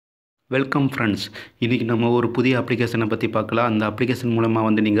Welcome friends. இன்றைக்கி நம்ம ஒரு புதிய அப்ளிகேஷனை பற்றி பார்க்கலாம். அந்த அப்ளிகேஷன் மூலமாக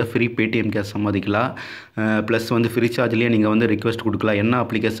வந்து நீங்கள் ஃப்ரீ பேடிஎம் கேஷ் சம்பாதிக்கலாம். ப்ளஸ் வந்து ஃப்ரீ சார்ஜ்லேயே நீங்கள் வந்து ரிக்வெஸ்ட் கொடுக்கலாம். என்ன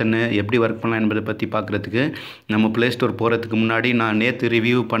அப்ளிகேஷனு, எப்படி ஒர்க் பண்ணலாம் என்பதை பற்றி பார்க்குறதுக்கு நம்ம ப்ளே ஸ்டோர் போகிறதுக்கு முன்னாடி நான் நேற்று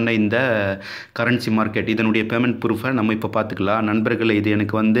ரிவ்யூ பண்ண இந்த கரன்சி மார்க்கெட் இதனுடைய பேமெண்ட் ப்ரூஃபை நம்ம இப்போ பார்த்துக்கலாம். நண்பர்களே, இது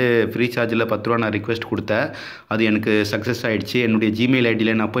எனக்கு வந்து ஃப்ரீ சார்ஜில் 10 ரூபா நான் ரிக்வெஸ்ட் கொடுத்தேன். அது எனக்கு சக்ஸஸ் ஆகிடுச்சு. என்னுடைய ஜிமெயில்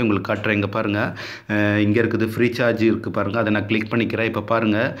ஐடியில் நான் போய் உங்களுக்கு காட்டுறேன். இங்கே பாருங்கள், இங்கே இருக்குது ஃப்ரீ சார்ஜ் இருக்குது பாருங்கள். அதை நான் கிளிக் பண்ணிக்கிறேன். இப்போ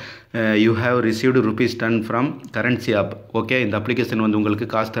பாருங்கள், you have received ₹10 from currency app. Okay, இந்த அப்ளிகேஷன் வந்து உங்களுக்கு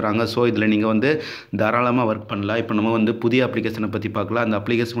காசு தராங்க. ஸோ இதில் நீங்கள் வந்து தாராளமாக ஒர்க் பண்ணலாம். இப்போ நம்ம வந்து புதிய அப்ளிகேஷனை பற்றி பார்க்கலாம். அந்த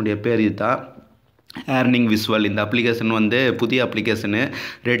அப்ளிகேஷனுடைய பேர் இதுதான், ஏர்னிங் விஷுவல். இந்த அப்ளிகேஷன் வந்து புதிய அப்ளிகேஷனு,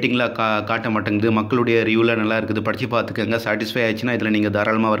 ரேட்டிங்லாம் காட்ட மாட்டேங்குது. மக்களுடைய ரிவ்யூவில் நல்லா இருக்குது, படித்து பார்த்துக்கோங்க. சாட்டிஸ்ஃபை ஆயிடுச்சுன்னா இதில் நீங்கள்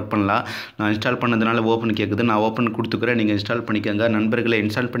தாராளமாக ஒர்க் பண்ணலாம். நான் இன்ஸ்டால் பண்ணதுனால ஓப்பன் கேட்குது, நான் ஓப்பன் கொடுத்துக்கிறேன். நீங்கள் இன்ஸ்டால் பண்ணிக்கோங்க. நண்பர்களை,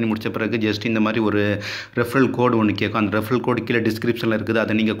 இன்ஸ்டால் பண்ணி முடித்த பிறகு ஜஸ்ட் இந்த மாதிரி ஒரு ரெஃபரல் கோடு ஒன்று கேட்கும். அந்த ரெஃபரல் கோடு கீழே டிஸ்கிரிப்ஷனில் இருக்குது,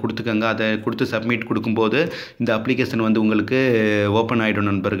 அதை நீங்கள் கொடுத்துக்கோங்க. அதை கொடுத்து சப்மிட் கொடுக்கும்போது இந்த அப்ளிகேஷன் வந்து உங்களுக்கு ஓப்பன் ஆகிடும்.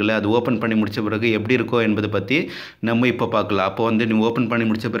 நண்பர்களை, அது ஓப்பன் பண்ணி முடித்த பிறகு எப்படி இருக்கோ என்பதை பற்றி நம்ம இப்போ பார்க்கலாம். அப்போ வந்து நீங்கள் ஓப்பன் பண்ணி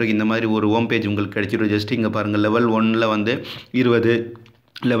முடித்த பிறகு இந்த மாதிரி ஒரு ஹோம் பேஜ் உங்களுக்கு கிடைச்சிடும். ஜஸ்ட் இங்கே பாருங்கள், லெவல் 1ல் வந்து 20,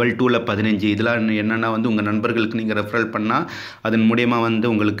 லெவல் 2ல் 15. இதெல்லாம் என்னென்னா வந்து உங்கள் நண்பர்களுக்கு நீங்கள் ரெஃபரல் பண்ணால் அதன் மூலயமா வந்து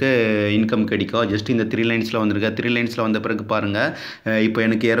உங்களுக்கு இன்கம் கிடைக்கும். ஜஸ்ட் இந்த 3 லைன்ஸில் வந்துருக்க. 3 லைன்ஸில் வந்த பிறகு பாருங்கள், இப்போ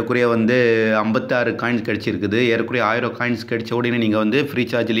எனக்கு ஏறக்குறைய வந்து 56 காயின்ஸ் கிடச்சிருக்குது. ஏறக்குறைய 1000 காயின்ஸ் கிடைச்ச உடனே நீங்கள் வந்து ஃப்ரீ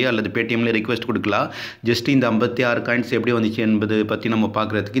சார்ஜ்லேயே அல்லது பேடிஎம்லேயே ரிக்வெஸ்ட் கொடுக்கலாம். ஜஸ்ட் இந்த 56 காயின்ஸ் எப்படி வந்துச்சு என்பது பற்றி நம்ம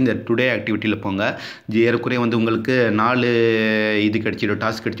பார்க்குறதுக்கு இந்த டுடே ஆக்டிவிட்டியில் போங்க. ஏறக்குறைய வந்து உங்களுக்கு 4 இது கிடச்சிடும்,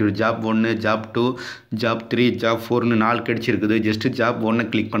 டாஸ்க் கிடச்சிடும். ஜாப் 1, ஜாப் 2, ஜாப் 3, ஜாப் 4ன்னு 4 கிடச்சிருக்குது. ஜஸ்ட்டு ஜாப் 1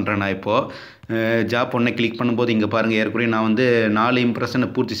 கிளிக் பண்ணுறேன். நான் இப்போது ஜாப் 1 கிளிக் பண்ணும்போது இங்கே பாருங்கள், ஏற்கனவே நான் வந்து 4 இம்ப்ரெஷனை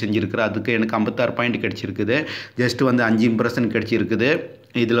பூர்த்தி செஞ்சுருக்கிறேன். அதுக்கு எனக்கு 56 பாயிண்ட் கிடச்சிருக்குது. ஜஸ்ட்டு வந்து 5 இம்ப்ரெஷன் கிடச்சிருக்குது.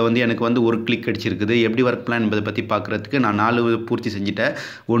 இதில் வந்து எனக்கு வந்து ஒரு கிளிக் கிடச்சிருக்குது. எப்படி ஒர்க் பிளான் என்பதை பற்றி பார்க்குறதுக்கு நான் 4 பூர்த்தி செஞ்சுட்டேன்.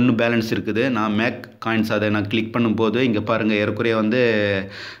 1 பேலன்ஸ் இருக்குது. நான் மேக் காயின்ஸ் அதை நான் கிளிக் பண்ணும்போது இங்கே பாருங்கள், ஏறக்குறைய வந்து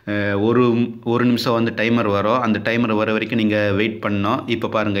ஒரு நிமிஷம் வந்து டைமர் வரும். அந்த டைமர் வர வரைக்கும் நீங்கள் வெயிட் பண்ணணும். இப்போ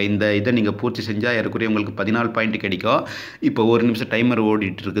பாருங்கள், இந்த இதை நீங்கள் பூர்த்தி செஞ்சால் ஏறக்குறைய உங்களுக்கு 14 பாயிண்ட் கிடைக்கும். இப்போ 1 நிமிஷம் டைமர்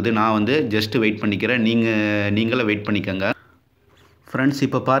ஓடிட்டு இருக்குது. நான் வந்து ஜஸ்ட்டு வெயிட் பண்ணிக்கிறேன். நீங்களே வெயிட் பண்ணிக்கோங்க. ஃப்ரெண்ட்ஸ்,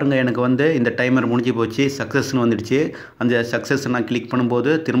 இப்போ பாருங்கள், எனக்கு வந்து இந்த டைமர் முடிஞ்சு போச்சு. சக்ஸஸ்ன்னு வந்துடுச்சு. அந்த சக்ஸஸ் நான் கிளிக்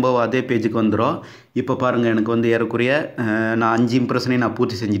பண்ணும்போது திரும்பவும் அதே பேஜுக்கு வந்துடும். இப்போ பாருங்கள், எனக்கு வந்து ஏறக்குறைய நான் 5 இம்ப்ரெஷனையும் நான்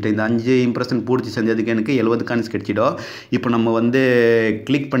பூர்த்தி செஞ்சுட்டேன். இந்த 5 இம்ப்ரெஷன் பூர்த்தி செஞ்சதுக்கு எனக்கு 70 காயின்ஸ் கிடைச்சிடும். இப்போ நம்ம வந்து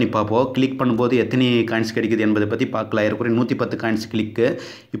கிளிக் பண்ணி பார்ப்போம். கிளிக் பண்ணும்போது எத்தனை காயின்ஸ் கிடைக்குது என்பதை பற்றி பார்க்கலாம். ஏறக்குறைய 110 காயின்ஸ் கிளிக்கு.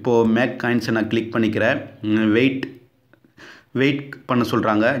 இப்போது மேக் காயின்ஸை நான் கிளிக் பண்ணிக்கிறேன். வெயிட் பண்ண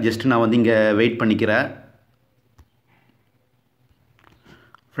சொல்கிறாங்க. ஜஸ்ட்டு நான் வந்து இங்கே வெயிட் பண்ணிக்கிறேன்.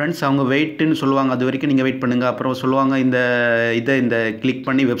 ஃப்ரெண்ட்ஸ், அவங்க வெயிட்டுன்னு சொல்லுவாங்க. அது வரைக்கும் நீங்கள் வெயிட் பண்ணுங்கள். அப்புறம் சொல்லுவாங்க, இந்த கிளிக்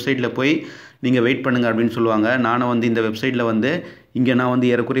பண்ணி வெப்சைட்டில் போய் நீங்கள் வெயிட் பண்ணுங்கள் அப்படின்னு சொல்லுவாங்க. நானும் வந்து இந்த வெப்சைட்டில் வந்து இங்கே நான்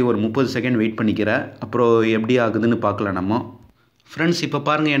வந்து ஏறக்குறைய ஒரு 30 செகண்ட் வெயிட் பண்ணிக்கிறேன். அப்புறம் எப்படி ஆகுதுன்னு பார்க்கலாம் நம்ம. ஃப்ரெண்ட்ஸ், இப்போ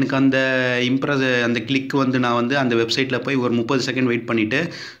பாருங்கள், எனக்கு அந்த கிளிக் வந்து நான் வந்து அந்த வெப்சைட்டில் போய் ஒரு 30 செகண்ட் வெயிட் பண்ணிவிட்டு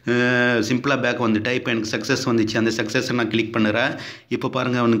சிம்பிளாக பேக் வந்துட்டேன். இப்போ எனக்கு சக்ஸஸ் வந்துச்சு. அந்த சக்ஸஸை நான் கிளிக் பண்ணுறேன். இப்போ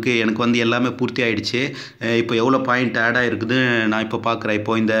பாருங்கள், எனக்கு வந்து எல்லாமே பூர்த்தி ஆகிடுச்சு. இப்போ எவ்வளோ பாயிண்ட் ஆட் ஆகிருக்குது நான் இப்போ பார்க்குறேன்.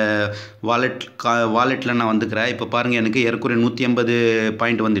 இப்போ இந்த வாலெட்டில் நான் வந்துக்கிறேன். இப்போ பாருங்கள், எனக்கு ஏறக்குறைய 180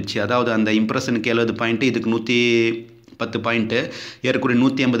 பாயிண்ட் வந்துடுச்சு. அதாவது அந்த இம்ப்ரெஷனுக்கு 70 பாயிண்ட்டு, இதுக்கு 110 பாயிண்ட்டு, ஏறக்குறைய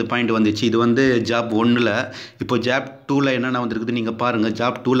 180 பாயிண்ட் வந்துச்சு. இது வந்து ஜாப் 1ல். இப்போ ஜாப் 2ல் என்னென்ன வந்திருக்குது நீங்கள் பாருங்கள்.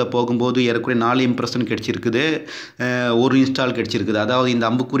 ஜாப் 2ல் போகும்போது ஏறக்குறைய 4 இம்ப்ரெஷன் கிடச்சிருக்குது. ஒரு இன்ஸ்டால் கிடச்சிருக்குது. அதாவது இந்த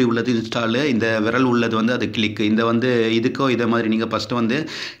அம்புக்குறி உள்ளது இன்ஸ்டாலு, இந்த விரல் உள்ளது வந்து அது கிளிக்கு. இந்த வந்து இதுக்கோ இதே மாதிரி நீங்கள் ஃபஸ்ட்டு வந்து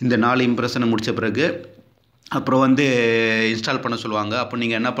இந்த 4 இம்ப்ரெஷனை முடித்த பிறகு அப்புறம் வந்து இன்ஸ்டால் பண்ண சொல்லுவாங்க. அப்போ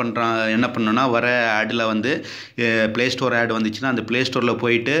நீங்கள் என்ன பண்ணணுன்னா, வர ஆடில் வந்து ப்ளே ஸ்டோர் ஆட் வந்துச்சுன்னா அந்த ப்ளே ஸ்டோரில்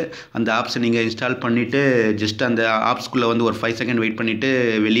போயிட்டு அந்த ஆப்ஸை நீங்கள் இன்ஸ்டால் பண்ணிவிட்டு ஜஸ்ட் அந்த ஆப்ஸ்குள்ளே வந்து ஒரு 5 செகண்ட் வெயிட் பண்ணிவிட்டு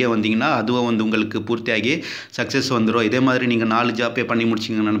வெளியே வந்தீங்கன்னா அதுவும் வந்து உங்களுக்கு பூர்த்தியாகி சக்ஸஸ் வந்துடும். இதே மாதிரி நீங்கள் 4 ஜாப்பே பண்ணி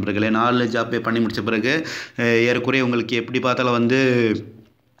முடிச்சிங்க நண்பர்களே. 4 ஜாப்பே பண்ணி முடித்த பிறகு ஏறக்குறைய உங்களுக்கு எப்படி பார்த்தாலும் வந்து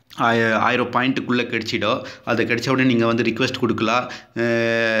 1000 பாயிண்ட்டுக்குள்ளே கிடச்சிடும். அது கிடச்ச உடனே நீங்கள் வந்து ரிக்வெஸ்ட் கொடுக்கலாம்.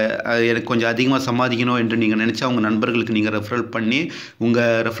 எனக்கு கொஞ்சம் அதிகமாக சம்பாதிக்கணும் என்று நீங்கள் நினச்சா உங்கள் நண்பர்களுக்கு நீங்கள் ரெஃபரல் பண்ணி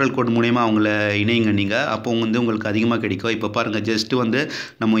உங்கள் ரெஃபரல் கோட் மூலயமா அவங்கள இணையுங்க நீங்கள். அப்போ வந்து உங்களுக்கு அதிகமாக கிடைக்கும். இப்போ பாருங்கள், ஜஸ்ட்டு வந்து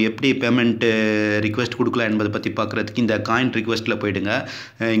நம்ம எப்படி பேமெண்ட்டு ரிக்வெஸ்ட் கொடுக்கலாம் என்பதை பற்றி பார்க்குறதுக்கு இந்த காயின் ரிக்வெஸ்ட்டில் போய்டுங்க.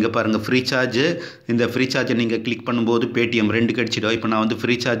 இங்கே பாருங்கள், ஃப்ரீ சார்ஜ். இந்த ஃப்ரீ சார்ஜை நீங்கள் கிளிக் பண்ணும்போது பேடிஎம் 2 கிடச்சிடும். இப்போ நான் வந்து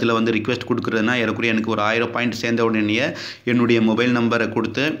ஃப்ரீ சார்ஜில் வந்து ரிக்வெஸ்ட் கொடுக்குறதுனா ஏறக்குறைய எனக்கு ஒரு 1000 பாயிண்ட் சேர்ந்த உடனே என்னுடைய மொபைல் நம்பரை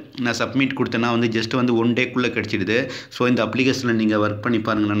கொடுத்து நான் சப்மிட் கொடுத்தேன்னா வந்து ஜஸ்ட் வந்து 1 டேக்குள்ளே கிடச்சிடுது. ஸோ இந்த அப்ளிகேஷனில் நீங்கள் ஒர்க் பண்ணி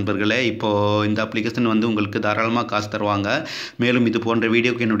பாருங்கள் நண்பர்களே. இப்போது இந்த அப்ளிகேஷன் வந்து உங்களுக்கு தாராளமாக காசு தருவாங்க. மேலும் இது போன்ற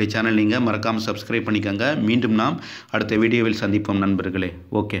வீடியோக்கு என்னுடைய சேனல் நீங்கள் மறக்காமல் சப்ஸ்கிரைப் பண்ணிக்கோங்க. மீண்டும் நாம் அடுத்த வீடியோவில் சந்திப்போம் நண்பர்களே.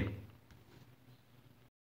 ஓகே.